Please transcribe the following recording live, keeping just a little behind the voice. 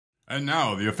And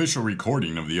now, the official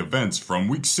recording of the events from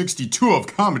week 62 of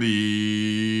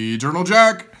Comedy Journal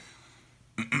Jack.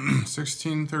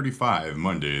 1635,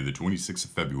 Monday, the 26th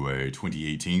of February,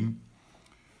 2018.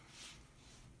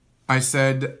 I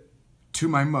said to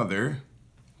my mother,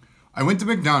 I went to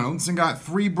McDonald's and got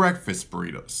 3 breakfast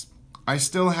burritos. I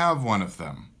still have one of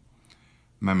them.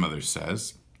 My mother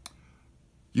says,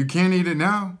 you can't eat it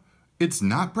now. It's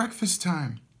not breakfast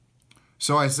time.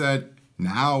 So I said,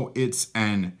 now it's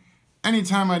an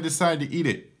anytime I decide to eat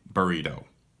it burrito.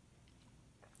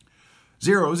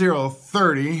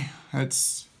 0030,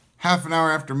 that's half an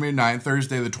hour after midnight,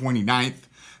 Thursday the 29th.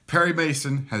 Perry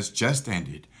Mason has just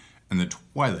ended, and the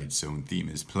Twilight Zone theme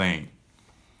is playing.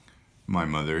 My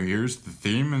mother hears the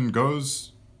theme and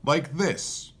goes like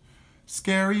this.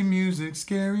 Scary music,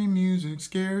 scary music,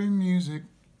 scary music.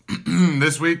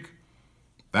 This week,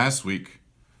 last week,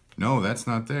 no, that's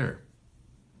not there.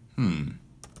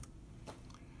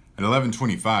 At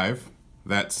 11:25,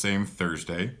 that same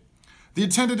Thursday, the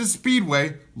attendant at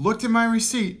Speedway looked at my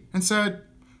receipt and said,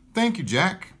 thank you,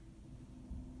 Jack.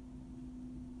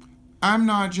 I'm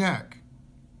not Jack.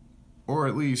 Or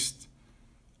at least,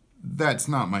 that's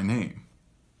not my name.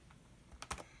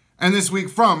 And this week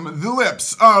from the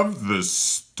lips of the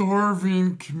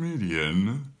starving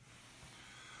comedian,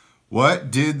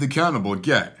 what did the cannibal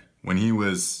get when he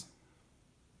was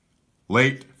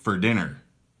late for dinner?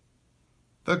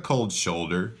 The cold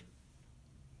shoulder.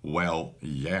 Well,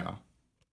 yeah.